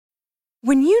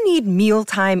When you need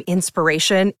mealtime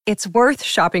inspiration, it's worth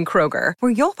shopping Kroger,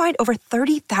 where you'll find over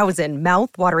 30,000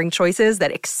 mouth-watering choices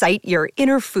that excite your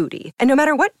inner foodie. And no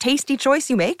matter what tasty choice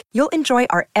you make, you'll enjoy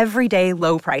our everyday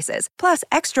low prices, plus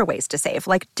extra ways to save,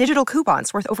 like digital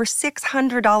coupons worth over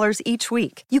 $600 each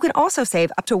week. You can also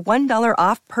save up to $1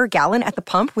 off per gallon at the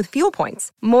pump with fuel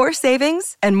points. More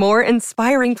savings and more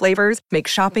inspiring flavors make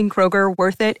shopping Kroger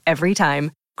worth it every time.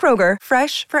 Kroger,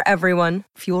 fresh for everyone.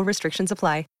 Fuel restrictions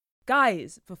apply.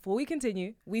 Guys, before we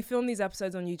continue, we film these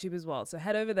episodes on YouTube as well, so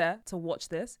head over there to watch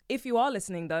this. If you are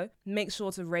listening though, make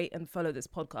sure to rate and follow this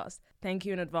podcast. Thank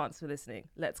you in advance for listening.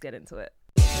 Let's get into it.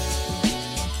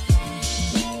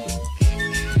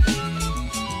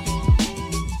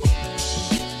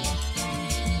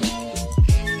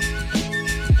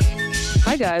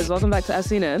 Hi guys, welcome back to As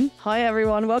Seen In. Hi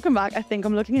everyone, welcome back. I think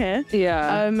I'm looking here.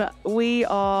 Yeah. We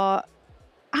are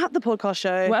at the podcast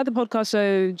show. We're at the podcast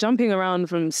show, jumping around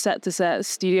from set to set,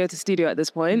 studio to studio at this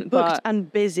point. Booked and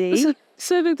busy.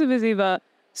 So booked and busy, but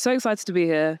so excited to be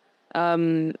here.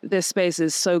 This space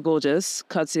is so gorgeous,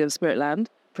 courtesy of Spiritland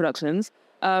Productions.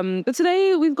 But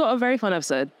today we've got a very fun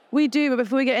episode. We do, but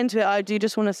before we get into it, I do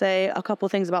just want to say a couple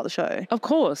of things about the show. Of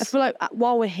course. I feel like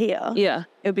while we're here, it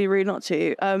would be rude not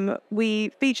to.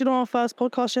 We featured on our first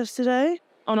podcast yesterday.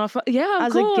 On our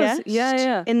as a guest,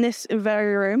 in this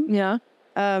very room. Yeah.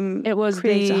 It was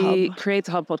the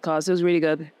Creator Hub podcast. It was really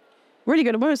good. Really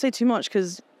good. I won't say too much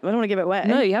because I don't want to give it away.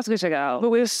 No, you have to go check it out.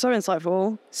 But we were so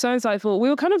insightful. So insightful. We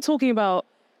were kind of talking about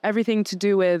everything to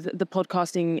do with the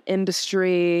podcasting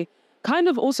industry, kind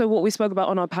of also what we spoke about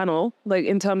on our panel, like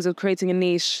in terms of creating a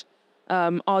niche,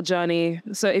 our journey.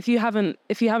 So if you haven't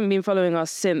been following us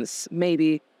since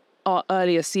maybe our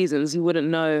earlier seasons, you wouldn't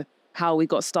know how we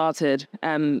got started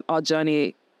and our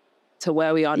journey to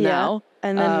where we are now.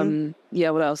 And then,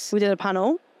 what else? We did a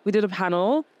panel.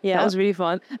 Yeah. That was really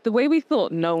fun. The way we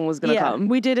thought no one was going to come.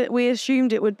 We did it. We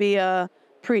assumed it would be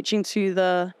preaching to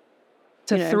the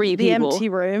three the people. Empty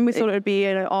room. We thought it would be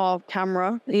our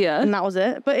camera. Yeah. And that was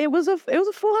it. But it was a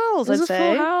full house, I'd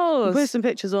say. Full house. We put some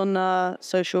pictures on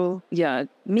social media.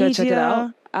 Go check it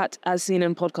out at As Seen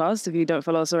In Podcast if you don't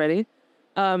follow us already.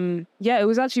 It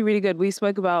was actually really good. We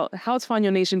spoke about how to find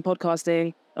your niche in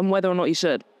podcasting and whether or not you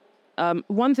should.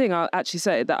 One thing I'll actually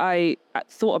say that I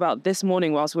thought about this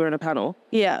morning whilst we were in a panel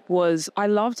was I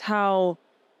love how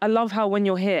when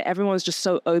you're here, everyone's just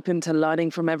so open to learning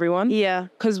from everyone. Yeah.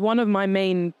 Because one of my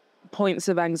main points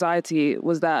of anxiety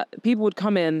was that people would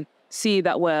come in, see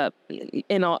that we're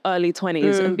in our early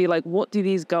 20s and be like, what do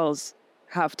these girls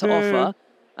have to offer?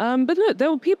 But look, there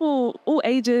were people all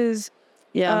ages,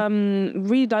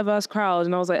 really diverse crowd,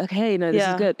 and I was like, okay, no, this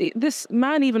is good. This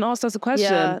man even asked us a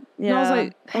question. And I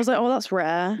was like, oh, that's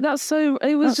rare.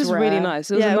 It was just rare. Really nice.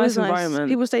 It was a nice environment.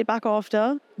 People stayed back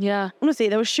after. Yeah. Honestly,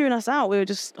 they were shooing us out. We were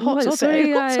just hot topic. Sorry.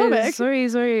 We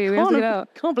have to get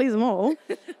out. Can't please them all.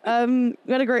 We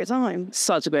had a great time.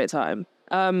 Such a great time.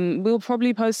 We'll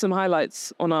probably post some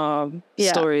highlights on our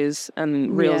stories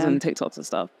and reels and TikToks and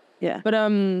stuff. Yeah. But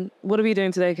what are we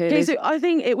doing today, Katie? Okay, so I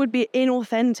think it would be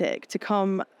inauthentic to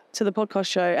come to the podcast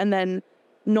show and then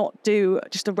not do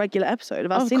just a regular episode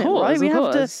of As Seen In, right? We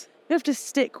have to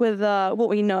stick with what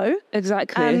we know.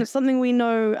 Exactly. And something we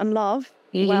know and love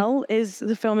well is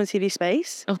the film and TV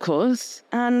space. Of course.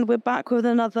 And we're back with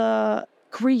another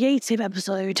creative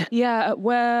episode. Yeah,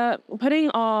 we're putting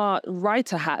our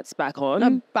writer hats back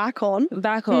on. Back on.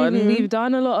 Mm-hmm. We've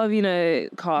done a lot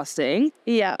of, casting.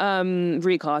 Yeah.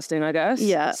 Recasting, I guess.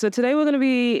 Yeah. So today we're going to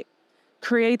be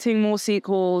creating more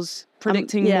sequels,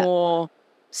 predicting more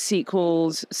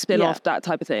sequels, spin-off, that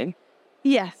type of thing.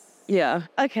 Yes. Yeah.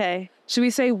 Okay. Should we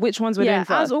say which ones we're doing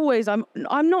first? As always, I'm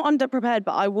not underprepared,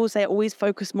 but I will say I always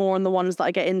focus more on the ones that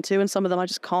I get into, and some of them I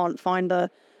just can't find the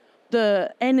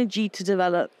energy to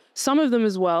develop. Some of them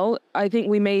as well, I think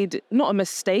we made not a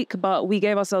mistake, but we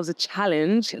gave ourselves a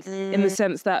challenge in the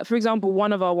sense that, for example,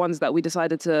 one of our ones that we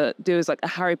decided to do is like a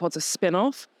Harry Potter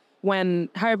spin-off, when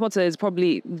Harry Potter is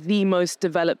probably the most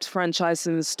developed franchise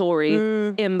and story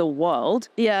in the world.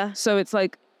 Yeah. So it's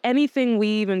like anything we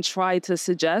even try to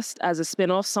suggest as a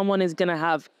spin-off, someone is going to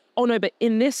have, oh no, but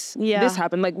in this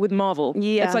happened, like with Marvel.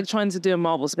 Yeah. It's like trying to do a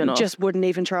Marvel spin-off. Just wouldn't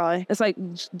even try. It's like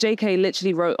JK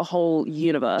literally wrote a whole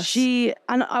universe.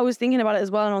 And I was thinking about it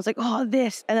as well, and I was like, oh,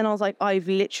 this. And then I was like, I've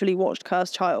literally watched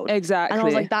Cursed Child. Exactly. And I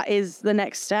was like, that is the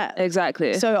next step.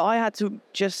 Exactly. So I had to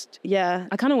just, I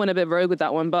kind of went a bit rogue with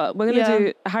that one, but we're going to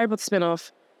do a Harry Potter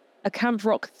spin-off, a Camp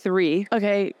Rock 3.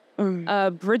 Okay.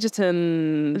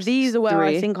 Bridgerton. These are where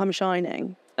 3. I think I'm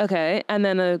shining. Okay. And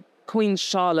then a Queen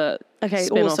Charlotte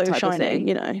spin-off also type shining,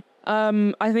 of thing.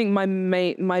 I think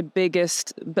my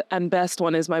biggest and best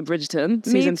one is my Bridgerton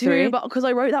season me too, 3. but because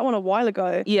I wrote that one a while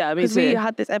ago. Yeah, me too. Because we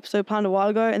had this episode planned a while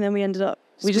ago, and then we ended up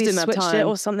we just didn't have switched time. it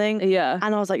or something. Yeah,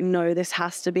 and I was like, no, this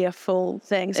has to be a full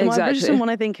thing. So exactly. my Bridgerton one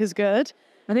I think is good.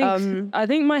 I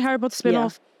think my Harry Potter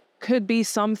spin-off could be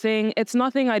something. It's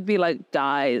nothing I'd be like,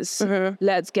 guys,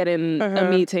 let's get in a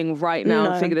meeting right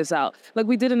now and figure this out. Like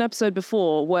we did an episode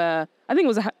before where I think it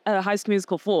was a High School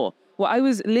Musical 4, where I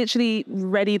was literally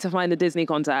ready to find a Disney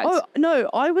contact. Oh no,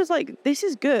 I was like, this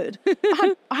is good.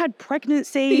 I had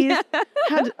pregnancies,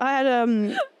 I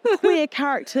had queer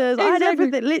characters, I had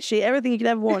everything, literally everything you could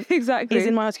ever want. Exactly. Is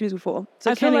in my High School Musical 4.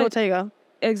 So I feel Kenny like- Ortega.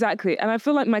 Exactly. And I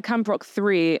feel like my Camp Rock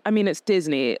 3, I mean, it's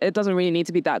Disney. It doesn't really need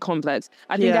to be that complex.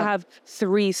 I think I have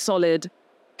 3 solid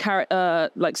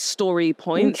like story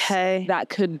points that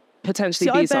could potentially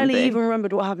be something. I barely even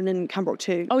remembered what happened in Camp Rock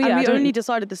 2. Oh, yeah. And we only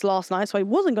decided this last night, so I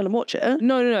wasn't going to watch it.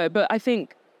 No. But I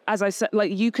think, as I said,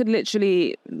 like you could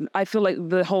literally, I feel like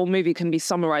the whole movie can be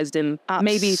summarized in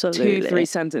maybe 2-3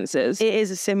 sentences. It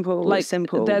is a simple,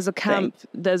 There's a camp,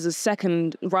 there's a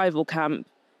second rival camp.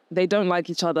 They don't like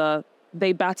each other.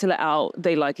 They battle it out.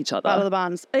 They like each other. Battle of the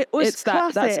Bands. It was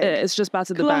classic. That's it. It's just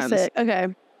Battle of the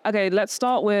Bands. Okay,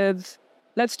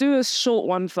 let's do a short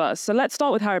one first. So let's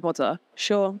start with Harry Potter.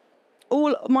 Sure.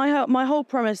 My whole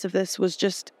premise of this was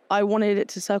just, I wanted it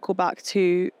to circle back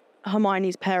to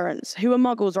Hermione's parents, who are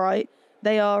muggles, right?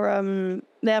 They are,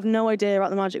 they have no idea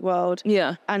about the magic world.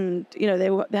 Yeah. And, you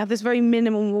know, they have this very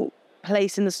minimal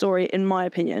place in the story, in my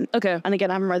opinion. Okay. And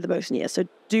again, I haven't read the books in years, so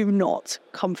do not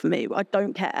come for me. I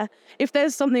don't care. If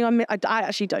there's something I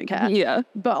actually don't care. Yeah.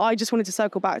 But I just wanted to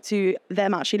circle back to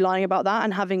them actually lying about that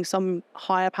and having some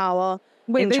higher power.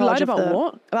 Wait, they lied about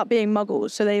what? About being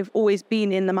muggles. So they've always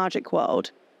been in the magic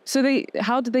world. So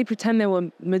how did they pretend they were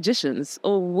magicians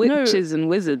or witches and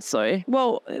wizards? Sorry.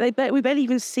 Well, we barely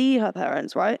even see her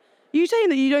parents, right? You saying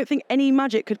that you don't think any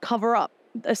magic could cover up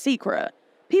a secret?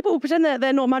 People pretend that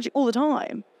they're not magic all the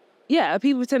time. Yeah,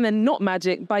 people pretend they're not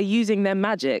magic by using their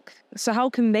magic. So how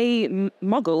can they,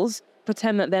 muggles,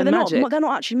 pretend that they're magic? They're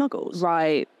not actually muggles.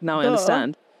 Right, now I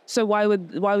understand. So why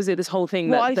was it this whole thing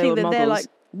that they were muggles? I think that they're like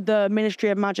the Ministry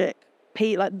of Magic,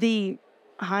 like the...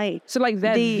 So like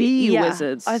they're the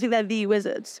wizards. I think they're the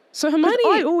wizards. So Hermione...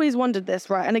 I always wondered this,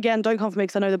 right? And again, don't come for me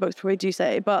because I know the books probably do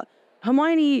say, but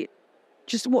Hermione,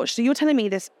 just watch. So you're telling me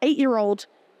this 8-year-old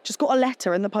just got a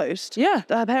letter in the post that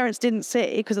her parents didn't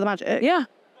see because of the magic. Yeah.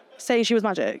 Saying she was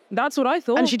magic. That's what I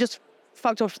thought. And she just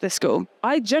fucked off to this school.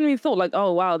 I genuinely thought like,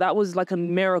 oh wow, that was like a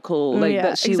miracle. Like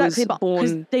that she was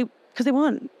born. Because they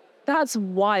weren't. That's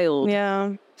wild.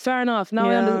 Yeah. Fair enough. Now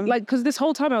I understand, like, because this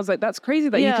whole time I was like, that's crazy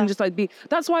that you can just like be.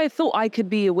 That's why I thought I could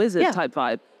be a wizard type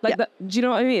vibe. Like that. Do you know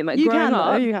what I mean? Like you growing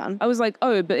up, you can. I was like,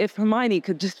 oh, but if Hermione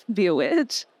could just be a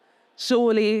witch,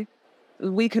 surely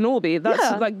we can all be.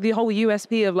 That's like the whole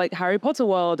USP of like Harry Potter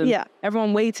world and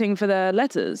everyone waiting for their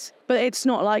letters. But it's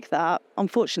not like that,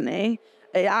 unfortunately.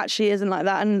 It actually isn't like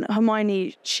that. And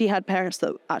Hermione, she had parents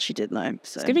that actually did know.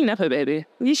 So. It's giving Nepo baby.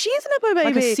 Yeah, she is a Nepo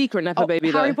baby. Like a secret Nepo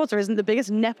baby, though. Harry Potter isn't the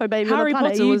biggest Nepo baby Harry on the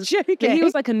planet. Potter was joking? He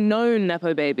was like a known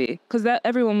Nepo baby. Because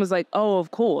everyone was like, oh,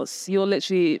 of course, you're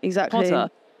literally Potter.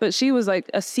 But she was like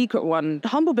a secret one.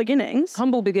 Humble beginnings.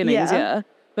 Yeah.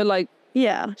 But like,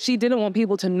 yeah, she didn't want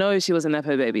people to know she was a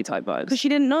Nepo baby type vibes. Because she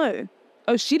didn't know.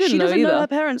 Oh, she didn't know either. She doesn't know her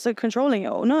parents are controlling it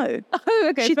all. No. Oh,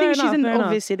 okay. She thinks she's enough.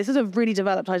 obviously, this is a really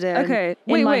developed idea. Okay.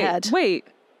 in my head. Wait.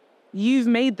 You've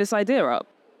made this idea up.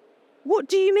 What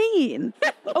do you mean?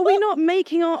 Are we not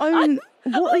making our own?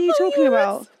 What are you talking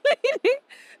about?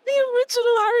 The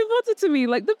original Harry Potter to me,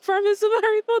 like the premise of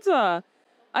Harry Potter.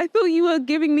 I thought you were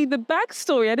giving me the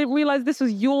backstory. I didn't realize this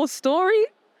was your story.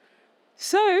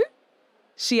 So,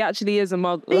 she actually is a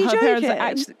muggle. Are you her parents joking?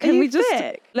 are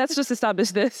actually. Let's just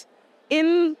establish this.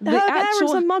 In the her actual,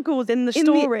 parents are muggles in the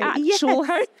story. The actual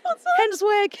Harry Potter. Hence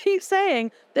why I keep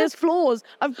saying there's flaws.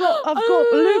 I've got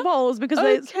loopholes because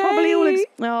it's probably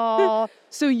all.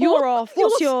 So you're off.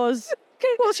 What's yours?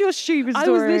 What's your stupid story? I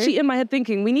was literally in my head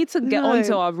thinking we need to get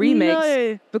onto our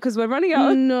remakes because we're running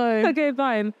out. No. Okay,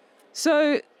 fine.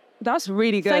 So that's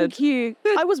really good. Thank you.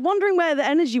 I was wondering where the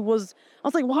energy was. I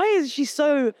was like, why is she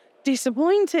so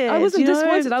disappointed? I wasn't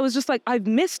disappointed. I was just like, I've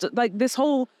missed like this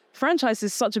whole franchise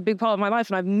is such a big part of my life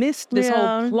and I've missed this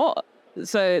whole plot.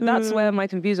 So that's where my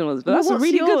confusion was. But that's a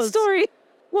really good story.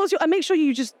 And make sure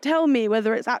you just tell me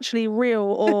whether it's actually real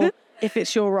or if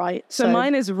it's your right. So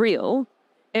mine is real.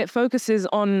 It focuses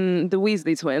on the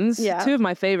Weasley twins. Yeah. 2 of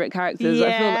my favorite characters.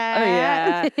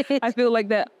 Yeah. I feel like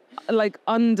they're like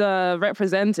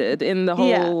underrepresented in the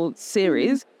whole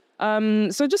series.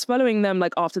 So just following them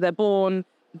like after they're born,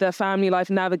 their family life,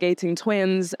 navigating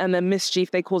twins, and the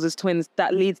mischief they cause as twins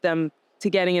that leads them to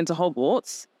getting into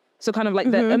Hogwarts. So kind of like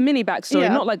a mini backstory,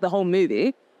 not like the whole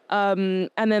movie. And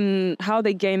then how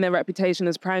they gain their reputation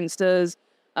as pranksters.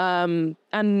 And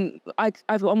I'm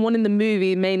wanting the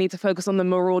movie mainly to focus on the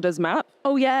Marauders map.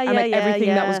 Oh yeah, and everything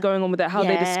that was going on with it, how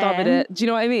they discovered it. Do you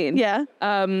know what I mean? Yeah.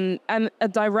 And a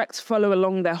direct follow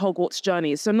along their Hogwarts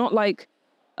journey. So not like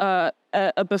a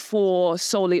before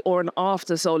Solly or an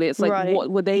after Solly. It's like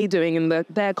what were they doing in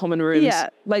their common rooms? Yeah.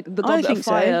 Like the Goblet of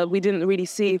Fire, we didn't really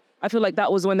see. I feel like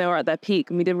that was when they were at their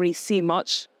peak, and we didn't really see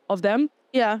much of them.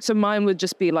 Yeah. So mine would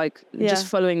just be like just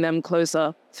following them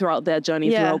closer throughout their journey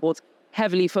through Hogwarts.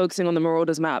 Heavily focusing on the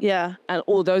Marauders map and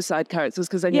all those side characters,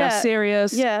 because then you have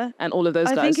Sirius and all of those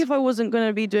guys. I think if I wasn't going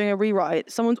to be doing a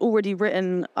rewrite, someone's already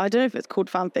written, I don't know if it's called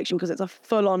fan fiction because it's a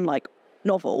full-on like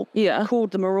novel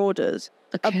called The Marauders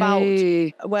about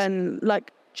when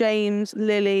like James,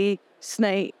 Lily,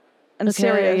 Snape and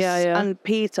Sirius and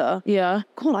Peter. Yeah.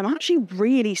 God, I'm actually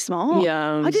really smart.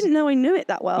 Yeah. I didn't know I knew it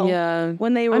that well. Yeah.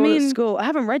 When they were all at school. I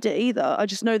haven't read it either. I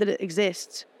just know that it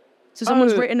exists. So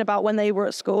someone's written about when they were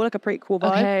at school, like a prequel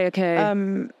vibe. Okay.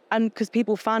 And because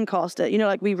people fan cast it, you know,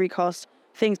 like we recast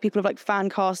things, people have like fan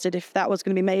casted if that was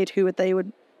going to be made, who they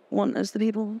would want as the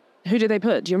people. Who did they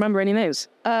put? Do you remember any names?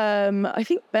 I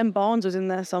think Ben Barnes was in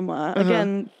there somewhere.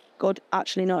 Again, God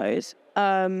actually knows.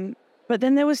 But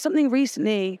then there was something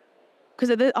recently,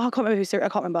 because I can't remember who's Sirius, I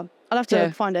can't remember. I'll have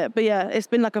to find it. But yeah, it's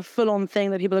been like a full-on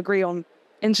thing that people agree on.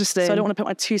 Interesting. So I don't want to put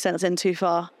my 2 cents in too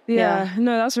far. Yeah.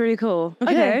 No, that's really cool.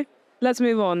 Okay. Let's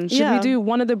move on. Should we do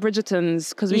one of the Bridgertons?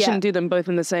 Because we shouldn't do them both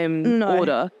in the same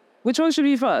order. Which one should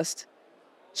we do first?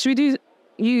 Should we do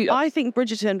you? I think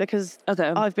Bridgerton, because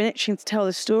I've been itching to tell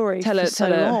the story for so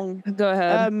long. Go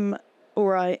ahead. All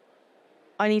right.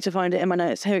 I need to find it in my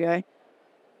notes. Here we go.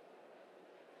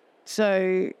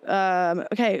 So,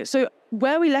 okay. So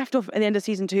where we left off at the end of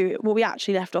season 2, what we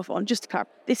actually left off on, just to clarify,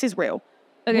 this is real.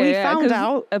 Okay, we found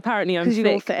out. Apparently I'm thick.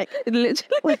 You're thick.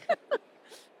 Literally.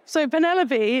 So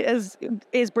Penelope is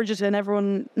Bridgerton.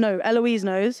 Eloise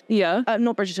knows. Yeah.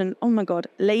 Not Bridgerton. Oh my God.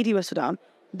 Lady Whistledown.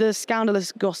 The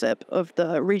scandalous gossip of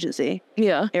the Regency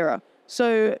era.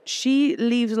 So she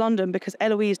leaves London because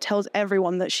Eloise tells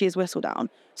everyone that she is Whistledown.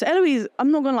 So Eloise,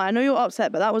 I'm not going to lie, I know you're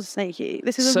upset, but that was snaky.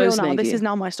 This is real now. This is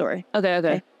now my story.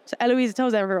 Okay. So Eloise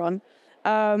tells everyone.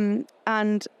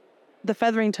 And the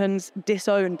Featheringtons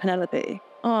disown Penelope.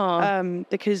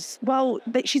 Because,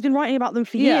 she's been writing about them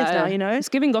for years now, you know? It's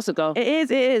giving Gossip Girl. It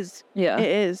is. Yeah. It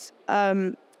is.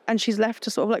 And she's left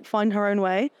to sort of like find her own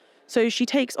way. So she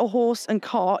takes a horse and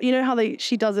cart. You know how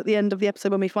she does at the end of the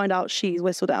episode when we find out she's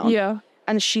Whistledown? Yeah.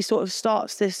 And she sort of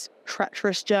starts this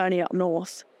treacherous journey up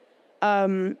north.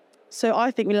 So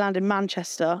I think we land in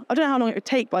Manchester. I don't know how long it would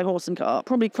take by horse and cart.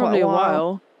 Probably a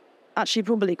while. Actually,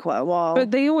 probably quite a while.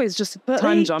 But they always just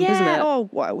time jump, isn't it? Oh,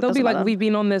 wow. They'll be like, we've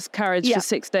been on this carriage for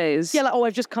 6 days. Yeah, like,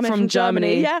 I've just come in from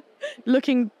Germany. Yeah,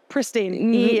 looking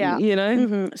pristine. Yeah. You know?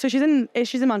 Mm-hmm. So she's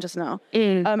in Manchester now.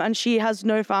 And she has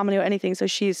no family or anything, so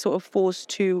she's sort of forced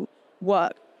to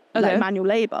work like manual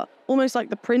labour. Almost like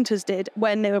the printers did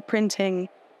when they were printing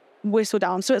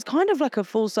Whistledown. So it's kind of like a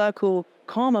full circle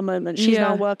karma moment. She's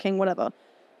now working, whatever.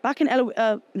 Back in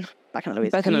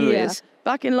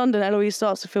London, Eloise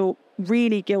starts to feel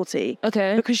really guilty.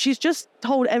 Okay. Because she's just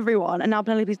told everyone, and now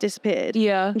Penelope's disappeared.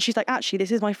 Yeah. And she's like, actually,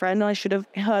 this is my friend, and I should have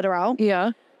heard her out.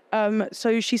 Yeah.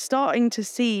 So she's starting to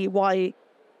see why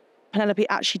Penelope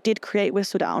actually did create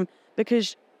Whistledown,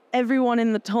 because everyone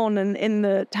in the town and in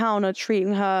the town are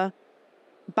treating her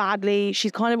badly.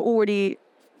 She's kind of already,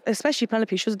 especially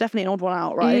Penelope, she was definitely an odd one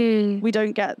out, right? We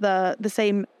don't get the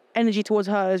same energy towards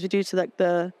her as we do to like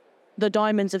the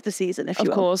diamonds of the season, if you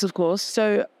will. Of course.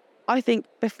 So I think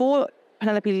before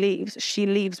Penelope leaves, she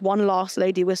leaves one last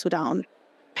Lady Whistledown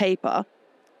paper,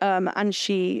 and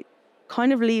she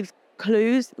kind of leaves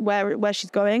clues where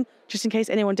she's going, just in case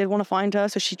anyone did want to find her.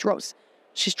 So she's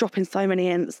dropping so many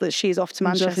hints that she's off to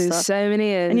Manchester. So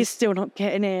many hints. And you're still not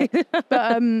getting it.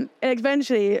 But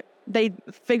eventually they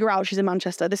figure out she's in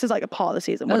Manchester. This is like a part of the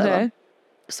season, whatever. Okay.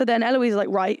 So then Eloise is like,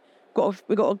 right,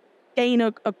 we've got to gain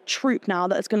a troop now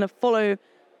that's going to follow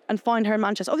and find her in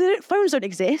Manchester. Oh, phones don't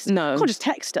exist. No. You can't just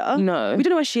text her. No. We don't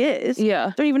know where she is.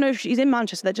 Yeah. Don't even know if she's in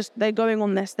Manchester. They're going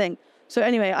on this thing. So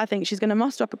anyway, I think she's going to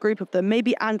muster up a group of them.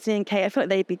 Maybe Anthony and Kate. I feel like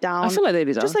they'd be down.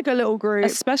 Just like a little group.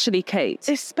 Especially Kate.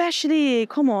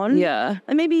 Come on. Yeah.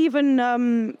 And maybe even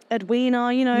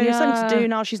Edwina, you know, something to do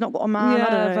now. She's not got a man. Yeah, I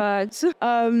don't know. Facts.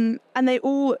 And they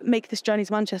all make this journey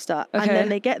to Manchester. Okay. And then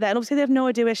they get there. And obviously they have no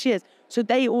idea where she is. So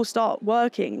they all start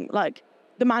working like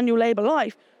the manual labour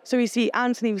life. So we see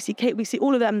Anthony, we see Kate, we see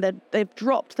all of them. They've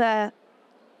dropped their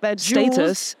their jewels.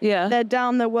 Status, yeah. They're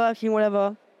down, they're working,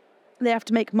 whatever. They have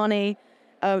to make money.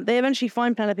 They eventually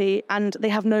find Penelope, and they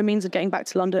have no means of getting back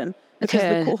to London because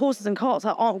the horses and carts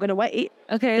aren't going to wait.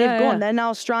 Okay, They've gone. Yeah. They're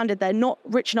now stranded. They're not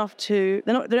rich enough to.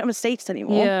 They don't have a status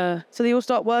anymore. Yeah. So they all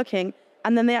start working,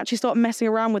 and then they actually start messing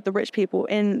around with the rich people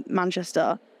in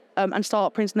Manchester, and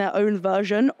start printing their own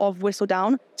version of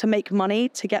Whistledown to make money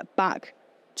to get back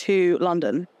to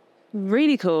London.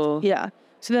 Really cool. Yeah.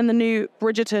 So then the new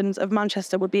Bridgertons of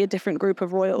Manchester would be a different group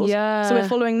of royals. Yeah. So we're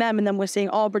following them, and then we're seeing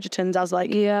our Bridgertons as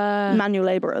like manual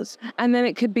labourers. And then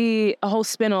it could be a whole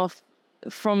spin-off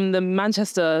from the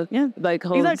Manchester like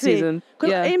whole season.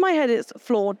 Because in my head it's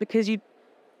flawed because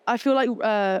I feel like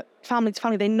family to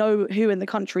family, they know who in the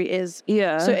country is.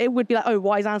 Yeah. So it would be like, oh,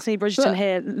 why is Anthony Bridgerton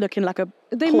here looking like a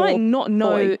They poor might not know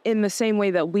boy? in the same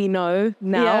way that we know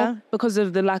now Yeah. because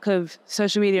of the lack of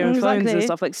social media and phones and Exactly.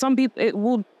 stuff. Like some people,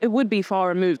 it would be far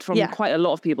removed from quite a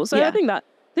lot of people. So Yeah. I think that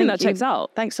Thank checks you.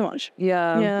 out. Thanks so much.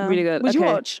 Yeah, really good. Would you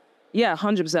Okay. watch? Yeah,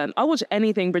 100%. I'll watch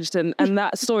anything Bridgerton, and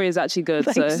that story is actually good.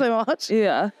 Thanks so much.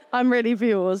 Yeah. I'm ready for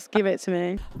yours. Give it to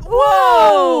me.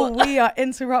 Whoa! We are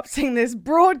interrupting this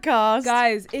broadcast.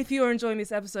 Guys, if you are enjoying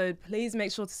this episode, please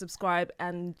make sure to subscribe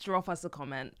and drop us a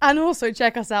comment. And also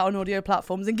check us out on audio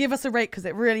platforms and give us a rate because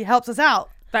it really helps us out.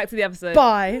 Back to the episode.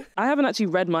 Bye. I haven't actually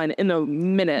read mine in a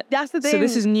minute. That's the thing. So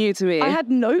this is new to me. I had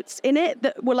notes in it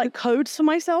that were like codes for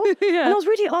myself. Yeah. And I was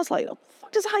reading it and I was like, what the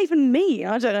fuck does that even mean?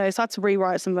 I don't know. So I had to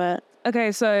rewrite some of it.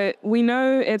 Okay, so we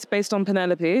know it's based on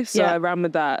Penelope, so Yeah. I ran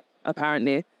with that,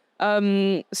 apparently.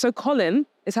 So Colin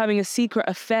is having a secret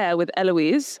affair with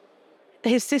Eloise.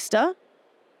 His sister,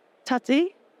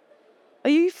 Tati. Are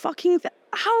you fucking...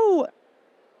 How?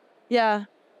 Yeah.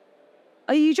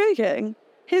 Are you joking?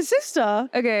 His sister?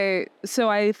 Okay, so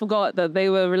I forgot that they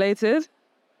were related.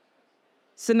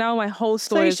 So now my whole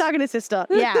So story he's shagging his sister.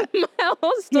 Yeah. my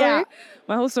whole story. Yeah.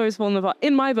 My whole story is falling apart.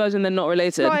 In my version, they're not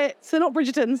related. Right. So not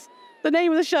Bridgertons. The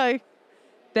name of the show.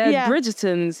 They're Yeah.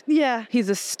 Bridgertons. Yeah. He's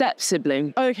a step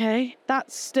sibling. Okay.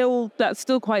 That's still That's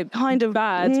still quite kind of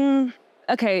bad.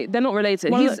 Okay, they're not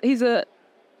related. Well, He's a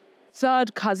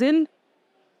third cousin.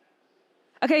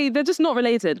 Okay, they're just not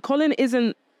related.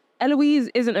 Eloise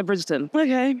isn't a Bridgerton.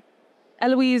 Okay.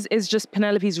 Eloise is just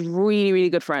Penelope's really, really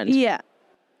good friend. Yeah.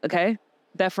 Okay?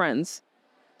 They're friends.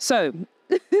 So,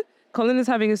 Colin is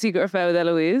having a secret affair with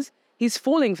Eloise. He's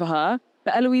falling for her,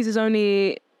 but Eloise is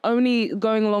only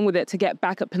going along with it to get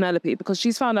back at Penelope because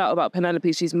she's found out about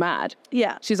Penelope. She's mad.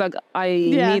 Yeah. She's like, I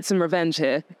Yeah. need some revenge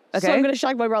here. Okay? So I'm going to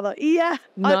shag my brother. Yeah.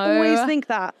 I No. always think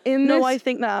that. In No, this- I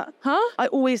think that. Huh? I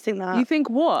always think that. You think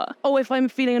what? Oh, if I'm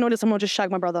feeling annoyed at someone, I'll just shag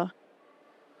my brother.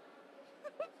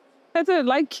 I don't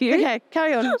like you. Okay,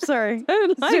 carry on. Sorry. I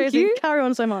don't like Seriously, you. carry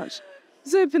on so much.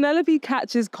 So Penelope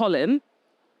catches Colin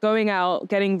going out,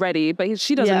 getting ready, but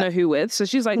she doesn't Yeah. know who with. So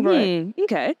she's like, Right.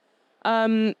 okay.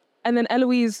 And then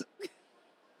Eloise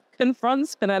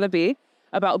confronts Penelope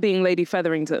about being Lady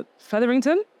Featherington.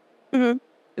 Featherington? Mm-hmm.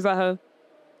 Is that her?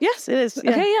 Yes, it is.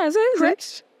 Yeah. Okay, yeah, so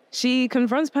Correct. she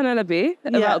confronts Penelope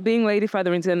about being Lady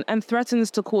Featherington and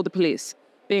threatens to call the police,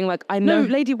 being like, I know. No,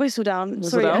 Lady Whistledown.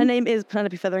 Sorry, Whistledown? her name is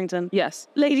Penelope Featherington. Yes.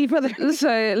 Lady Featherington.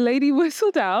 So Lady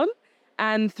Whistledown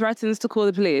and threatens to call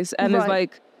the police and is Right.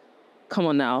 like, come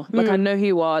on now. Like, I know who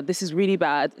you are. This is really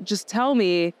bad. Just tell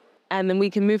me and then we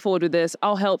can move forward with this.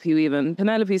 I'll help you even.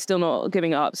 Penelope's still not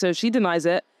giving up. So she denies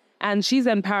it. And she's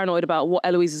then paranoid about what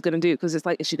Eloise is going to do because it's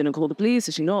like, is she going to call the police?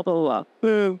 Is she not? Blah,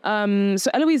 blah, blah.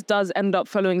 So Eloise does end up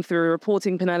following through,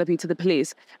 reporting Penelope to the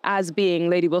police as being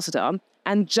Lady Whistledown.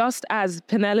 And just as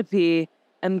Penelope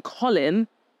and Colin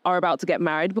are about to get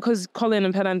married, because Colin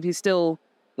and Penelope still,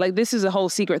 like, this is a whole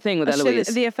secret thing with Eloise.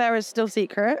 The affair is still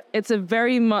secret. It's a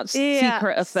very much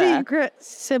secret affair. Secret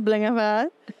sibling affair.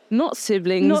 Not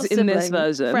siblings Not in this sibling,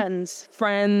 version. Friends.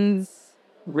 Friends.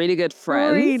 Really good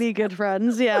friends. Really good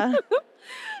friends, yeah.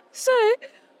 So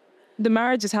the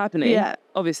marriage is happening. Yeah.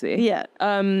 Obviously. Yeah.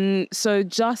 So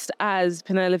just as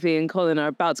Penelope and Colin are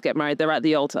about to get married, they're at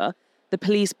the altar. The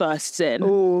police bursts in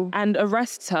and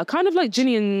arrests her, kind of like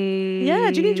Ginny and... Yeah,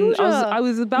 Ginny and Georgia. I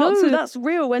was about no, to... that's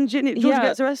real when Georgia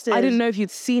gets arrested. I didn't know if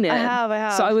you'd seen it. I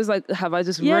have. So I was like, have I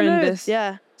just Yeah, ruined no, this?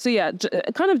 yeah. So yeah,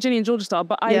 kind of Ginny and Georgia style,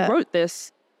 but I wrote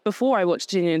this before I watched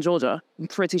Ginny and Georgia, I'm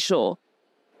pretty sure.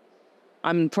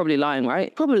 I'm probably lying,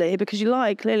 right? Probably, because you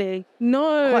lie, clearly.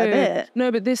 No. Quite a bit.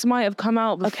 No, but this might have come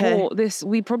out before this.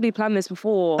 We probably planned this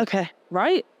before. Okay.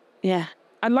 Right? Yeah.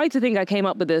 I'd like to think I came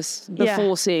up with this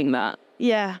before seeing that.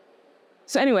 Yeah.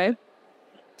 So anyway,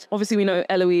 obviously we know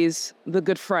Eloise, the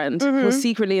good friend, was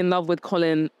secretly in love with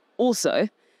Colin also.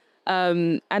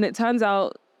 And it turns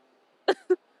out...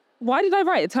 Why did I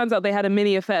write? It turns out they had a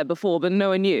mini affair before, but no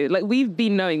one knew. Like, we've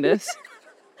been knowing this.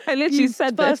 I literally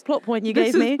said this. First plot point you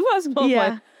This gave is me. the first plot Yeah.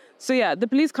 point. So yeah, the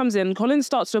police comes in. Colin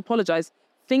starts to apologize,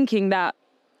 thinking that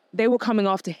they were coming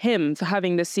after him for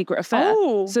having this secret affair.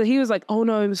 Oh. So he was like, "Oh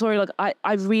no, I'm sorry. Like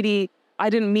I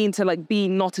didn't mean to like be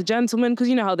not a gentleman, because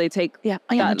you know how they take Yeah,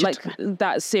 I am a that like gentleman.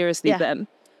 that seriously. Yeah. Then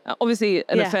obviously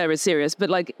an Yeah. affair is serious, but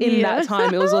like in Yeah. that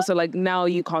time it was also like now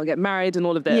you can't get married and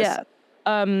all of this.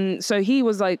 Yeah. So he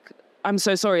was like, "I'm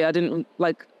so sorry. I didn't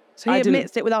like." So he I didn't-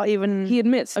 admits it without even. He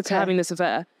admits to Okay. having this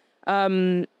affair.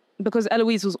 Because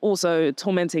Eloise was also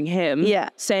tormenting him, Yeah.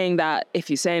 saying that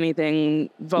if you say anything,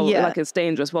 Yeah. like it's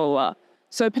dangerous, blah, blah, blah.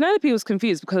 So Penelope was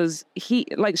confused because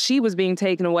she was being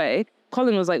taken away.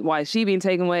 Colin was like, why is she being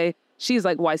taken away? She's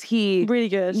like, why is he? Really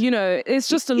good. You know, it's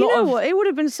just a You lot know of, what? It would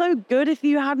have been so good if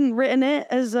you hadn't written it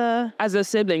as a. as a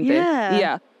sibling thing. Yeah.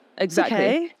 Yeah, exactly.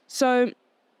 Okay. So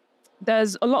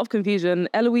there's a lot of confusion.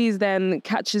 Eloise then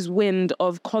catches wind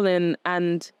of Colin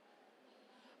and,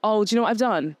 oh, do you know what I've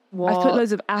done? I've put What?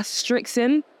 loads of asterisks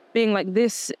in, being like,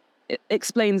 this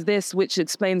explains this, which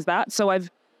explains that. So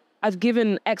I've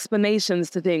given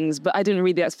explanations to things, but I didn't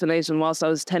read the explanation whilst I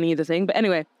was telling you the thing. But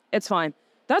anyway, it's fine.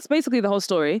 That's basically the whole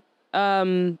story.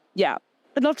 Yeah.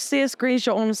 I'd love to see a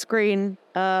screenshot on screen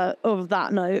of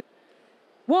that note.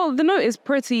 Well, the note is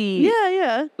pretty.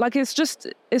 Yeah. Like it's just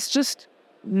notes.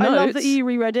 I love that you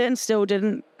reread it and still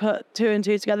didn't put two and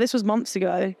two together. This was months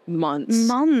ago.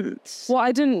 Months. Well,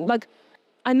 I didn't like.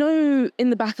 I know in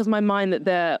the back of my mind that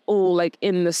they're all like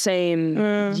in the same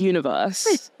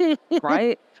universe,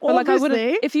 right? But like I would have,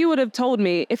 Obviously. if you would have told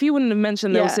me, if you wouldn't have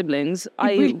mentioned they were Yeah. siblings,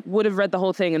 I We- would have read the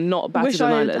whole thing and not batted Wish an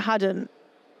I eyelid. hadn't.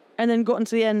 And then gotten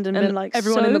to the end and, And been like,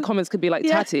 everyone in so? the comments could be like,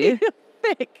 Yeah. Tatty,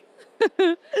 Thick.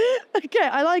 Okay,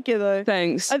 I like it though.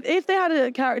 thanks. If they had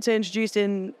a character introduced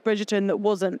in Bridgerton that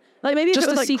wasn't, like maybe if Just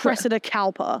it was a like secret. Cressida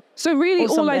Cowper So really, or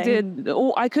all I something. did,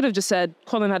 I could have just said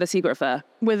Colin had a secret affair.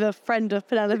 with a friend of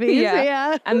Penelope's.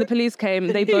 Yeah. And the police came,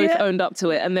 they both Yeah. owned up to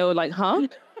it, and they were like, huh?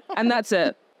 And that's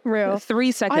it. Real.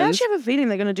 3 seconds. I actually have a feeling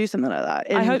they're going to do something like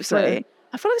that. I in hope so. 3.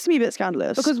 I feel like it's going to be a bit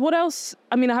scandalous. Because what else?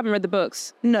 I mean, I haven't read the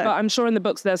books. No. But I'm sure in the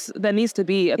books there needs to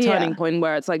be a turning Yeah. point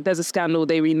where it's like there's a scandal,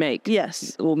 they remake.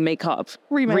 Yes. Or make up.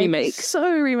 Remake.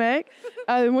 So remake.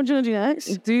 What do you want to do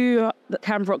next? Do the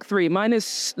Camp Rock 3. Mine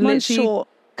is Mine's literally short.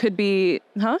 could be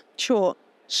Short.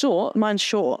 short. Mine's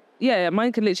short. Yeah,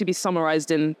 mine could literally be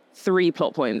summarized in 3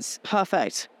 plot points.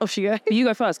 Perfect. Off you go. But you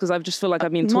go first because I just feel like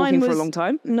I've been Mine talking for a was- long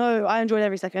time. No, I enjoyed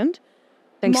every second.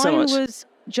 Thanks so Mine much. was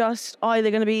just either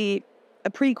going to be a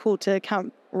prequel to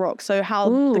Camp Rock, so how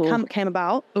the Ooh. camp came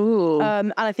about. Ooh.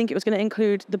 And I think it was going to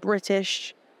include the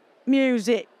British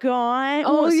music guy.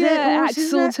 Oh, What's it? yeah, What's his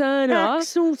Axel name? Turner.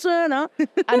 Axel Turner.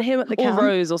 And him at the or camp.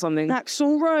 Rose or something.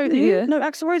 Axel Rose. Who? Yeah. No,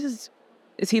 Axel Rose is...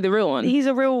 Is he the real one? He's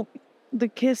a real... The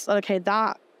kiss... Okay,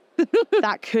 that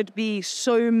could be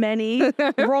so many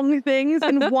wrong things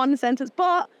in one sentence,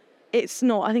 but it's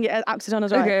not. I think Axel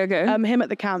Turner's right. Okay. Him at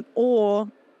the camp. Or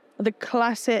the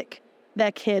classic,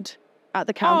 their kid at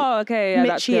the camp. Oh, okay. Yeah,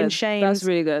 that's Mitchie and good. Shane's That's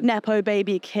really good. Nepo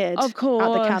baby kid Of at the camp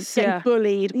course, getting yeah.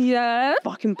 bullied. Yeah.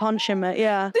 Fucking punch him, mate.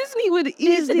 Yeah. Disney would eat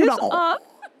Disney this would- up.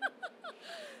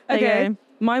 There you Okay. go.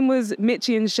 Mine was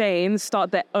Mitchie and Shane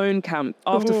start their own camp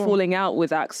after Ooh. falling out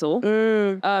with Axel.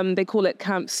 They call it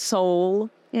Camp Soul.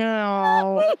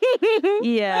 Oh.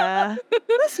 Yeah.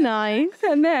 That's nice.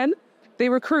 And then they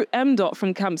recruit M. Dot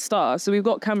from Camp Star. So we've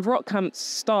got Camp Rock, Camp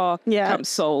Star, Yeah. Camp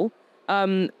Soul.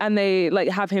 And they like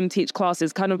have him teach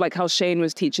classes, kind of like how Shane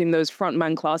was teaching those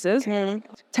frontman classes.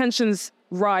 Tensions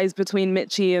rise between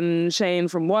Mitchie and Shane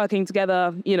from working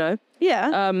together, you know.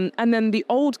 Yeah. And then the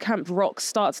old Camp Rock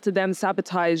starts to then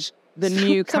sabotage the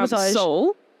new Camp Sabotage.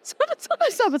 Soul.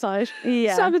 Sabotage.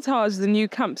 Yeah. Sabotage the new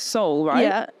Camp Soul, right?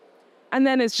 Yeah. And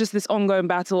then it's just this ongoing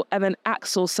battle, and then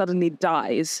Axel suddenly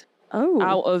dies Oh.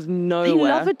 out of nowhere. They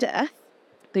love a death.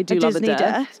 They do a love Disney a death,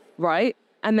 death. right?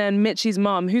 And then Mitchie's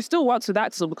mum, who still works with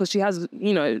Axel because she has,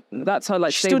 you know, that's her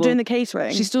like She's stable. still doing the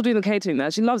catering. She's still doing the catering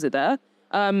there. She loves it there.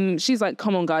 She's like,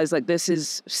 come on, guys, like this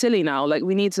is silly now. Like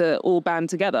we need to all band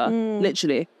together,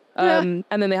 literally. And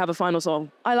then they have a final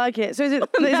song. I like it. So is it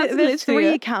That's there's literally 3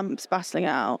 it. camps battling it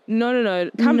out? No.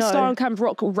 Camp No. Star and Camp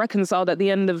Rock reconciled at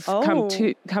the end of Oh, Camp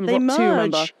they Rock 2,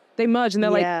 remember? merge. They merge and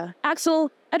they're Yeah. like,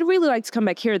 Axel, I'd really like to come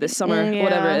back here this summer, Yeah.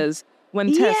 whatever it is. When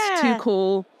Tess, Yeah. too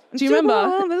cool. Do you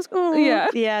remember? That's cool. Yeah.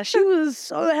 Yeah, she was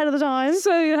so ahead of the time.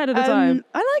 So ahead of the time.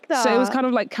 I like that. So it was kind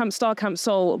of like Camp Star, Camp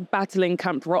Soul battling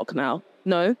Camp Rock now.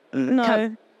 No?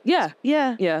 No. Yeah.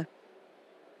 Yeah. Yeah.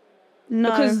 No.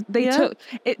 Because they Yeah? took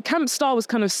it. Camp Star was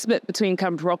kind of split between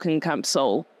Camp Rock and Camp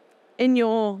Soul. in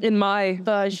your In my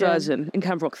version. in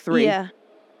Camp Rock 3. Yeah.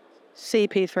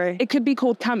 CP3. It could be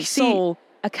called Camp C- Soul,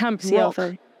 a Camp Rock.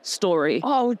 CL3. story.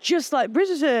 Oh, just like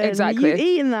Bridgerton. Exactly. You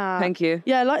eating that. Thank you.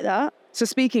 Yeah, I like that. So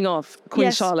speaking of Queen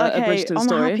Yes, Charlotte, okay, a Bridgerton I'm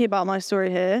story. happy about my story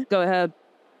here. Go ahead.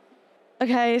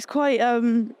 Okay, it's quite,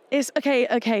 it's,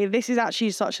 okay, this is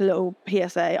actually such a little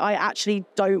PSA. I actually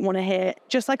don't want to hear,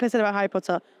 just like I said about Harry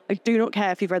Potter, I do not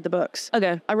care if you've read the books.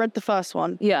 Okay. I read the first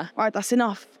one. Yeah. All right, that's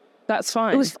enough. That's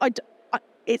fine.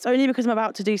 It's only because I'm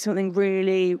about to do something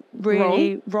really,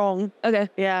 really wrong. Okay.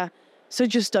 Yeah. So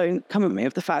just don't come at me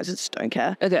with the facts. I just don't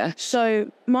care. Okay.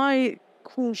 So my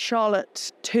Queen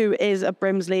Charlotte 2 is a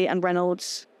Brimsley and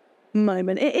Reynolds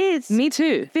moment. It is. Me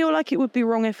too. I feel like it would be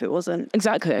wrong if it wasn't.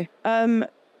 Exactly.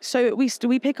 So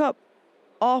we pick up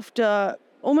after,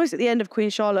 almost at the end of Queen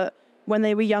Charlotte, when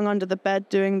they were young under the bed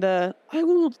doing the,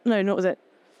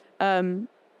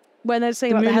 when they're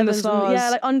saying about the moon and the heavens. stars.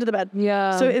 Yeah, like under the bed.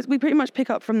 Yeah. So we pretty much pick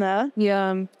up from there.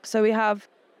 Yeah. So we have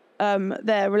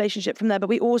their relationship from there, but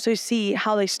we also see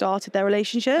how they started their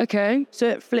relationship. Okay. So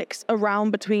it flicks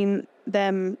around between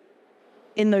them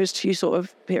in those two sort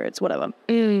of periods, whatever.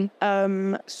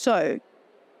 So,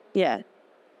 yeah,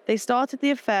 they started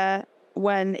the affair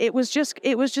when it was just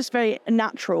very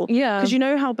natural. Yeah. Because you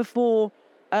know how before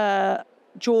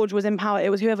George was in power, it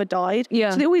was whoever died. Yeah.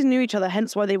 So they always knew each other,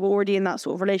 hence why they were already in that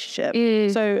sort of relationship.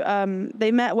 So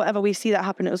they met, whatever, we see that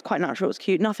happen. It was quite natural. It was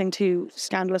cute. Nothing too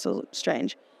scandalous or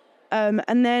strange.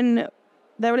 And then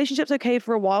their relationship's okay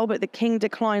for a while, but the king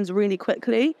declines really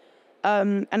quickly.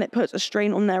 And it puts a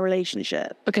strain on their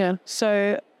relationship. Okay.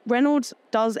 So Reynolds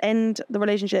does end the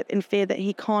relationship in fear that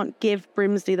he can't give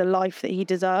Brimsley the life that he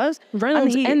deserves.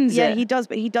 Reynolds ends it. Yeah, he does,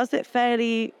 but he does it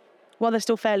fairly, well, they're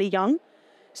still fairly young.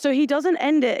 So he doesn't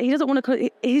end it. He doesn't want to,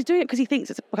 he's doing it because he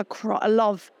thinks it's like a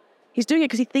love. He's doing it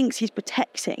because he thinks he's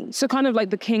protecting. So kind of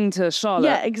like the king to Charlotte.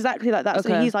 Yeah, exactly like that. Okay.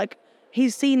 So he's like,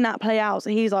 he's seen that play out. So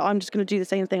he's like, I'm just going to do the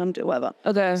same thing. I'm doing whatever.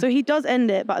 Okay. So he does end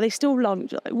it, but they still love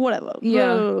each other. Like, whatever.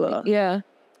 Yeah. Blah, blah, blah. Yeah.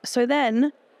 So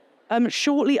then,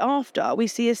 shortly after, we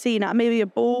see a scene at maybe a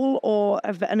ball or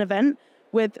an event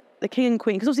with the king and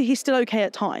queen, because obviously he's still okay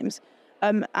at times.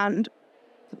 And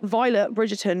Violet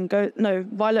Bridgerton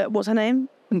Violet, what's her name?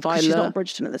 Violet. She's not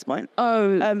Bridgerton at this point.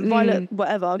 Oh. Violet,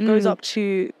 whatever, goes up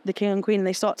to the king and queen and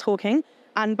they start talking.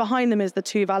 And behind them is the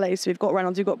two valets. So we've got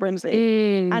Reynolds, we've got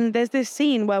Brimsley. And there's this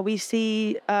scene where we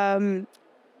see Violet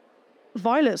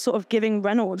sort of giving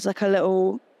Reynolds like a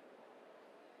little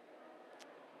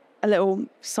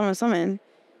something.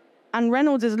 And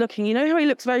Reynolds is looking, you know how he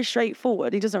looks very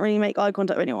straightforward? He doesn't really make eye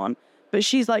contact with anyone. But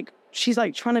she's like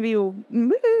trying to be all,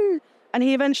 and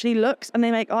he eventually looks and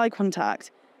they make eye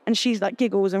contact. And she's like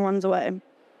giggles and runs away.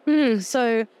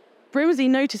 So Brimsley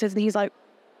notices and he's like,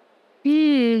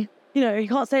 you know, he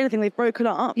can't say anything. They've broken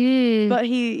up. But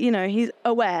he's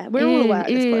aware. We're all aware at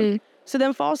this point. So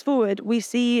then fast forward, we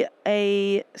see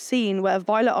a scene where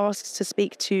Violet asks to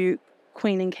speak to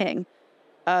Queen and King.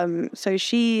 So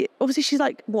she's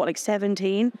like, what, like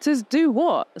 17? To do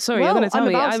what? Sorry, you're going to tell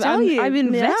me. I'm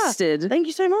invested. Yeah. Thank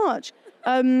you so much.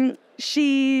 I'm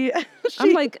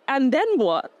like, and then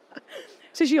what?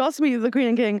 So she asked me, the Queen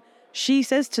and King, she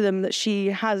says to them that she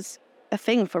has a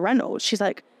thing for Reynolds. She's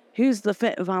like, who's the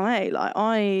fit valet? Like,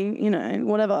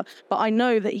 whatever. But I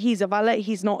know that he's a valet.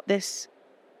 He's not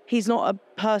a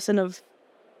person of,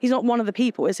 he's not one of the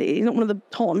people, is he? He's not one of the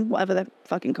ton, whatever they're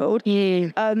fucking called.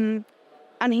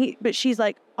 But she's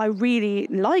like, I really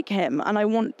like him and I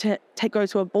want to go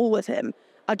to a ball with him.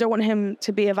 I don't want him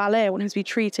to be a valet. I want him to be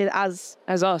treated as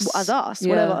us,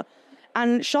 whatever.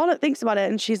 And Charlotte thinks about it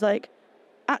and she's like,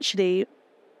 actually,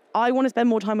 I want to spend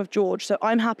more time with George, so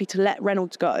I'm happy to let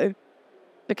Reynolds go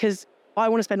because I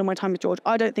want to spend all my time with George.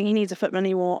 I don't think he needs a footman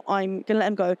anymore. I'm going to let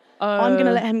him go. I'm going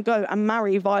to let him go and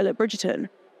marry Violet Bridgerton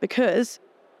because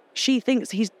she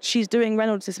thinks she's doing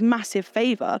Reynolds this massive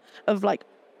favour of like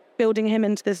building him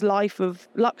into this life of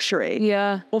luxury.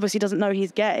 Yeah. Obviously doesn't know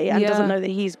he's gay and doesn't know that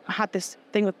he's had this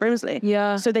thing with Brimsley.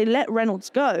 Yeah. So they let Reynolds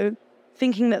go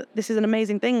thinking that this is an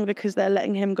amazing thing because they're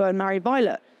letting him go and marry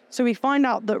Violet. So we find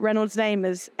out that Reynolds' name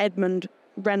is Edmund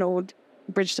Reynold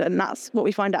Bridgerton. That's what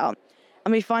we find out.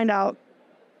 And we find out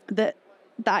that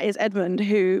is Edmund,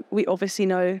 who we obviously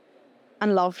know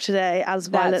and love today as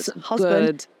Violet's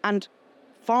husband and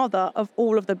father of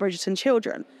all of the Bridgerton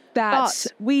children. But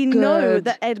we know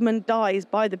that Edmund dies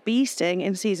by the bee sting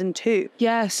in season 2.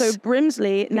 Yes. So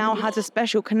Brimsley now has a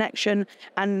special connection.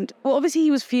 And, well, obviously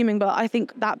he was fuming, but I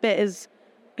think that bit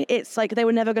it's like they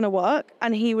were never going to work.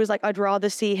 And he was like, I'd rather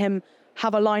see him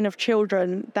have a line of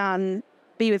children than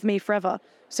be with me forever.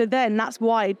 So then that's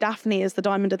why Daphne is the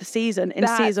diamond of the season in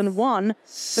season 1.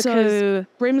 Because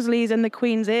Brimsley's in the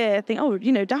Queen's ear think,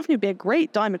 Daphne would be a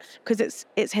great diamond because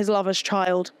it's his lover's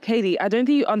child. Katie, I don't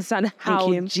think you understand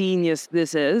how genius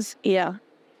this is. Yeah.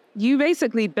 you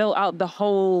basically built out the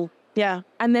whole Yeah.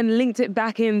 and then linked it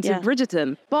back into Yeah.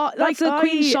 Bridgerton. But That's like, a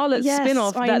Queen Charlotte yes,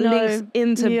 spin-off I that know. links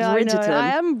into Yeah, Bridgerton.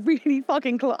 I am really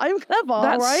fucking I'm clever,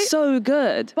 That's right? so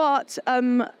good. But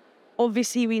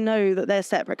obviously we know that they're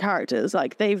separate characters.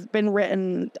 Like they've been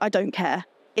written. I don't care.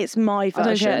 It's my I don't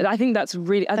version. care. I think that's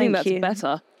really. I think Thank that's you.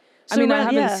 better. I So mean, I when-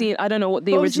 haven't yeah. seen. I don't know what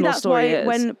the But obviously original that's story why is.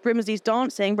 when Brimsley's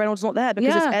dancing, Reynolds not there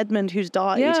because Yeah. it's Edmund who's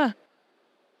died. Yeah.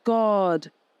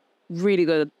 God, really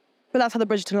good. But that's how the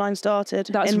Bridgerton line started.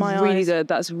 That's in my really eyes. good.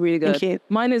 That's really good. Thank you.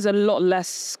 Mine is a lot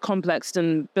less complex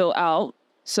and built out,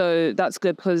 so that's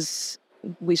good because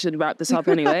we should wrap this up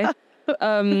anyway.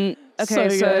 Okay, So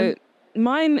so good.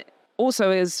 mine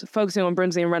also is focusing on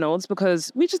Brimsley and Reynolds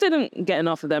because we just didn't get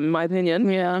enough of them, in my opinion.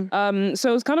 Yeah.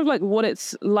 So it's kind of like what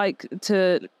it's like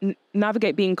to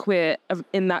navigate being queer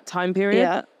in that time period.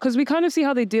 Yeah. Because we kind of see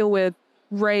how they deal with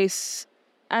race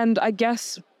and I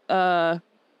guess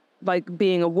like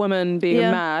being a woman, being a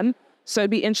Yeah. man. So I'd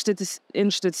be interested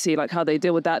to see like how they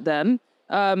deal with that then.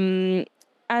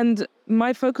 And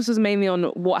my focus was mainly on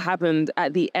what happened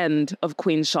at the end of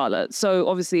Queen Charlotte. So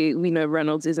obviously we know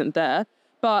Reynolds isn't there,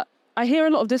 but I hear a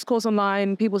lot of discourse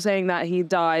online, people saying that he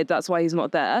died, that's why he's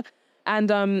not there.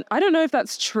 And I don't know if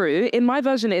that's true. In my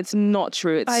version, it's not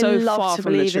true. It's I so love far to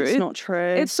from the believe truth. it's not true.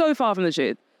 It's so far from the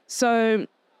truth. So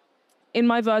in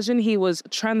my version, he was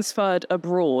transferred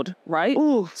abroad, right?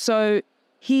 Ooh. So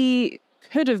he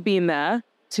could have been there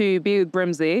to be with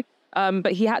Brimsley,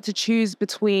 but he had to choose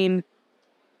between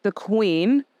the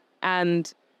Queen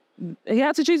and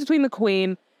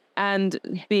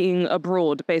being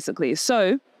abroad, basically.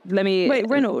 So let me Wait,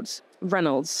 Reynolds.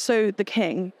 Reynolds. So the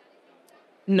king.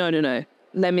 No.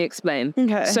 Let me explain.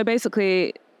 Okay. So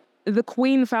basically, the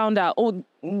Queen found out, or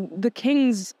the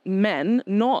King's men,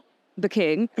 not the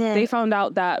King, Yeah. they found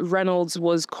out that Reynolds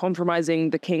was compromising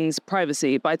the King's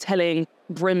privacy by telling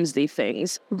Brimsley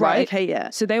things, right? Okay, yeah.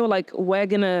 So they were like, we're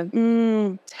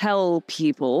gonna tell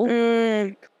people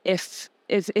if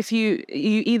you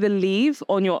either leave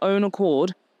on your own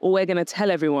accord or we're gonna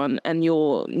tell everyone and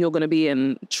you're gonna be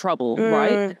in trouble,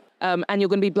 right? And you're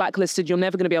gonna be blacklisted. You're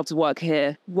never gonna be able to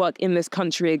work in this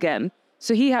country again.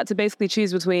 So he had to basically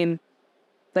choose between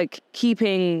like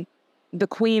keeping the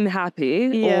Queen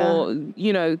happy or,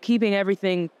 you know, keeping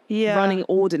everything running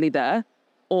orderly there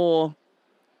or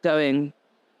going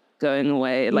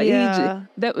away.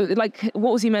 Like,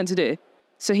 what was he meant to do?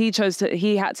 So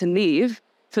he had to leave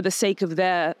for the sake of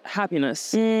their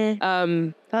happiness.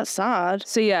 That's sad.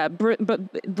 So yeah, but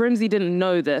Brimsley didn't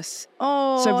know this.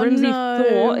 Oh, So Brimsley no.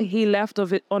 thought he left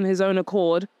of it on his own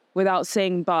accord without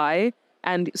saying bye.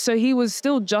 And so he was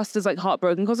still just as like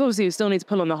heartbroken because obviously you still need to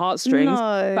pull on the heartstrings.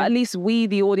 No. But at least we,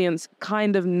 the audience,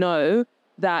 kind of know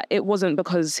that it wasn't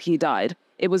because he died.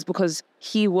 It was because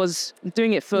he was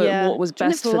doing it for Yeah. what was Doing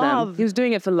it best for for them. love. He was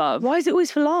doing it for love. Why is it always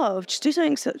for love? Just do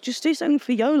something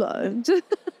for YOLO.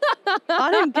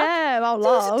 I don't care about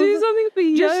love. Just do something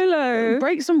for Just YOLO.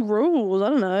 break some rules. I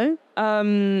don't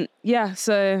know. Yeah,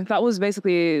 so that was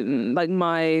basically like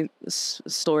my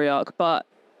story arc. But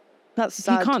That's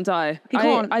sad. he can't die. He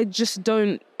can't. I just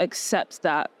don't accept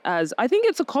that as. I think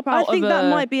it's a cop out. I think of that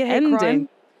might be a hate ending. crime.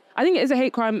 I think it is a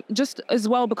hate crime, just as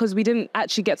well because we didn't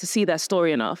actually get to see their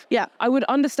story enough. Yeah. I would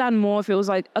understand more if it was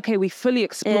like, okay, we fully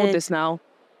explored this now.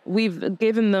 We've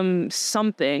given them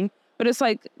something, but it's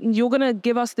like you're gonna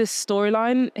give us this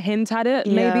storyline, hint at it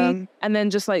maybe, and then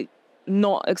just like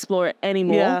not explore it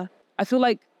anymore. Yeah. I feel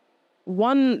like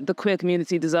one, the queer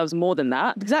community deserves more than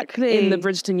that Exactly. in the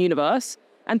Bridgerton universe.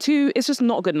 And two, it's just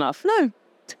not good enough. No,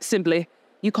 Simply.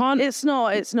 You can't. it's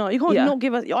not. It's not. You can't Yeah. not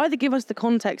give us. You either give us the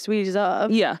context we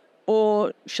deserve, Yeah.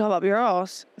 or shove up your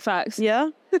ass. Facts. Yeah.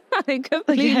 I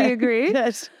completely Yeah. agree.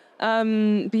 Yes.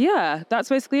 But yeah, that's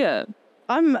basically it.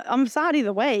 I'm sad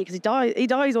either way because he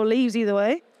dies or leaves either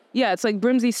way. Yeah, it's like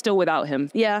Brimsley's still without him,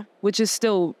 Yeah. which is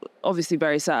still obviously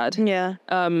very sad. Yeah.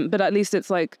 But at least it's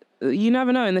like, you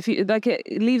never know in the future. Like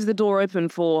it leaves the door open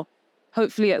for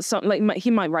hopefully at some, like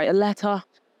he might write a letter.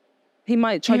 He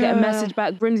might try to get a message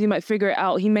back. Brimsley might figure it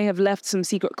out. He may have left some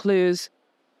secret clues.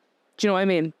 Do you know what I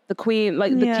mean? The Queen,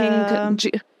 like the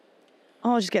King.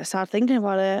 Oh, I just get sad thinking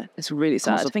about it. It's really Can't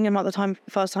sad. stop thinking about the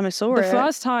first time I saw The it.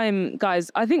 first time,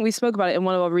 guys, I think we spoke about it in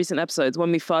one of our recent episodes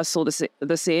when we first saw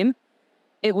the scene.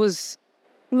 It was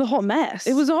It was a hot mess.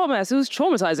 a hot mess. It was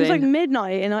traumatizing. It was like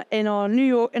midnight in our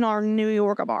New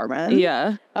York apartment.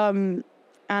 yeah.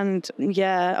 And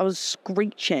yeah, I was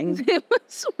screeching. It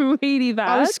was really bad.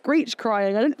 I was screech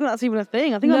crying. I don't think that's even a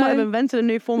thing. I think I might have No. invented a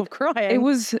new form of crying.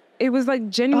 It was like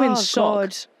genuine Oh, shock.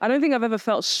 God. I don't think I've ever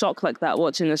felt shock like that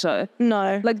watching the show.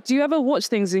 No. Like, do you ever watch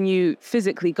things and you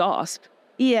physically gasp?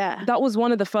 Yeah. That was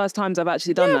one of the first times I've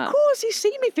actually done Yeah, that. of course. You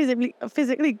see me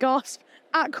physically gasp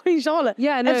at Queen Charlotte.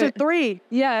 Yeah, no. Episode 3.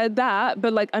 Yeah, that,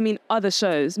 but like, I mean, other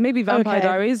shows. Maybe Vampire Okay.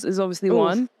 Diaries is obviously Oof.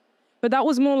 one. But that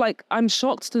was more like, I'm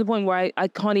shocked to the point where I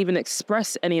can't even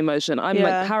express any emotion. I'm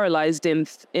like paralyzed in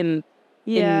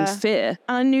fear.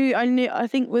 And I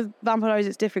think with Vampire Diaries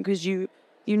it's different because you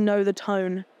know the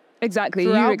tone. Exactly.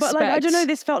 Throughout, You expect. but like, I don't know,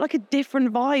 this felt like a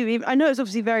different vibe. I know it's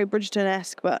obviously very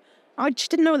Bridgerton-esque, but I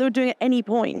just didn't know what they were doing at any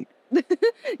point.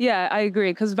 Yeah, I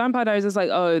agree. Because Vampire Diaries is like,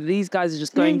 oh, these guys are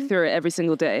just going through it every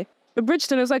single day. But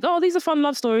Bridgerton is like, oh, these are fun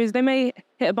love stories. They may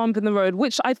hit a bump in the road,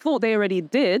 which I thought they already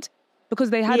did because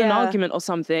they had an argument or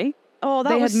something. Oh, that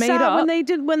they was had made sad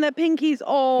up. when their pinkies.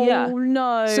 Oh,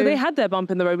 no. So they had their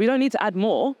bump in the road. We don't need to add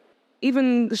more.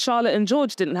 Even Charlotte and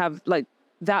George didn't have like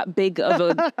that big of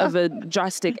a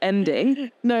drastic ending.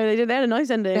 No, they did. They had a nice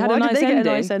ending. They had Why a nice did they ending.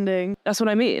 get a nice ending? That's what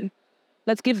I mean.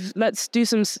 Let's do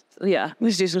some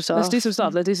Let's do some stuff. Let's do some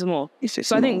stuff. Let's do some more. So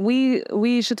some I think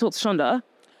we should talk to Shonda.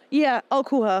 Yeah, I'll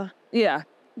call her. Yeah.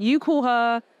 You call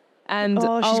her and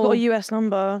Oh, she's got a US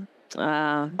number.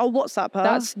 I'll WhatsApp her.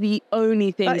 That's the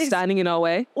only thing That is- standing in our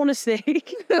way. Honestly,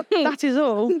 that is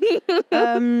all.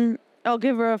 I'll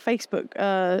give her a Facebook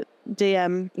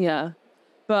DM. Yeah.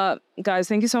 But guys,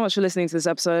 thank you so much for listening to this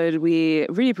episode. We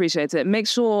really appreciate it. Make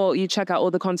sure you check out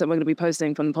all the content we're going to be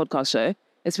posting from the podcast show.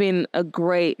 It's been a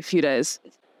great few days.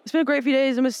 It's been a great few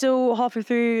days and we're still halfway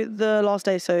through the last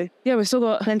day, so Yeah, we've still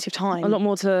got plenty of time. a lot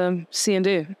more to see and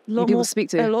do. lot People more, to speak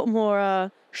to. A lot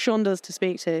more Shondas to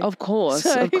speak to. Of course,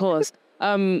 So- of course.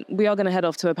 We are going to head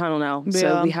off to a panel now, so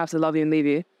Yeah. we have to love you and leave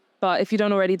you. But if you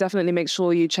don't already, definitely make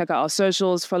sure you check out our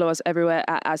socials. Follow us everywhere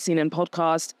at @CNN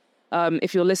Podcast.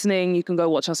 If you're listening, you can go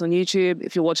watch us on YouTube.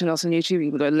 If you're watching us on YouTube, you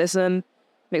can go listen.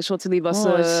 Make sure to leave us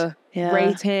a Yeah.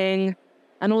 rating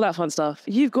and all that fun stuff.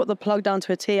 You've got the plug down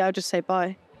to a T. I'll just say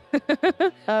bye.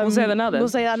 We'll say that now then. We'll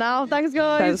say that now. Thanks,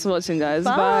 guys. Thanks for watching, guys.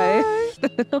 Bye.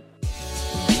 Bye.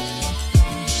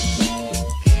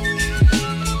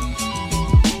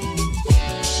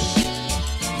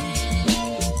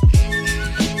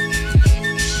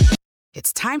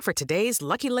 It's time for today's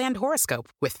Lucky Land horoscope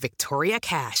with Victoria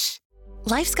Cash.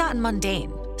 Life's gotten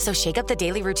mundane, so shake up the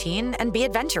daily routine and be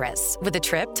adventurous with a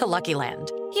trip to Lucky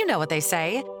Land. You know what they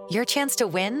say, your chance to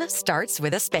win starts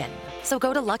with a spin. So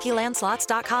go to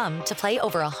LuckyLandSlots.com to play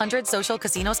over 100 social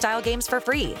casino-style games for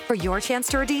free for your chance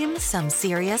to redeem some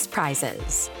serious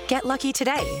prizes. Get lucky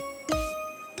today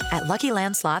at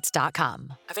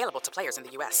LuckyLandSlots.com. Available to players in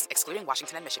the U.S., excluding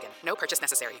Washington and Michigan. No purchase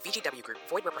necessary. VGW Group.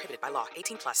 Void where prohibited by law.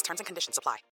 18 plus. Terms and conditions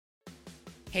apply.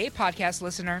 Hey, podcast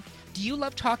listener. Do you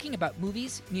love talking about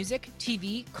movies, music,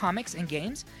 TV, comics, and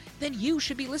games? Then you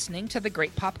should be listening to The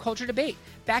Great Pop Culture Debate,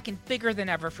 back and bigger than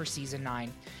ever for Season 9.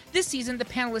 This season, the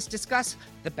panelists discuss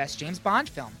the best James Bond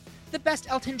film, the best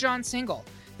Elton John single,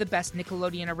 the best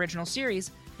Nickelodeon original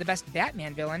series, the best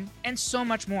Batman villain, and so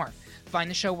much more. Find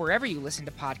the show wherever you listen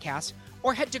to podcasts,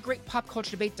 or head to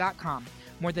greatpopculturedebate.com.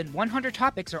 More than 100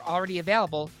 topics are already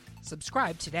available.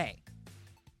 Subscribe today.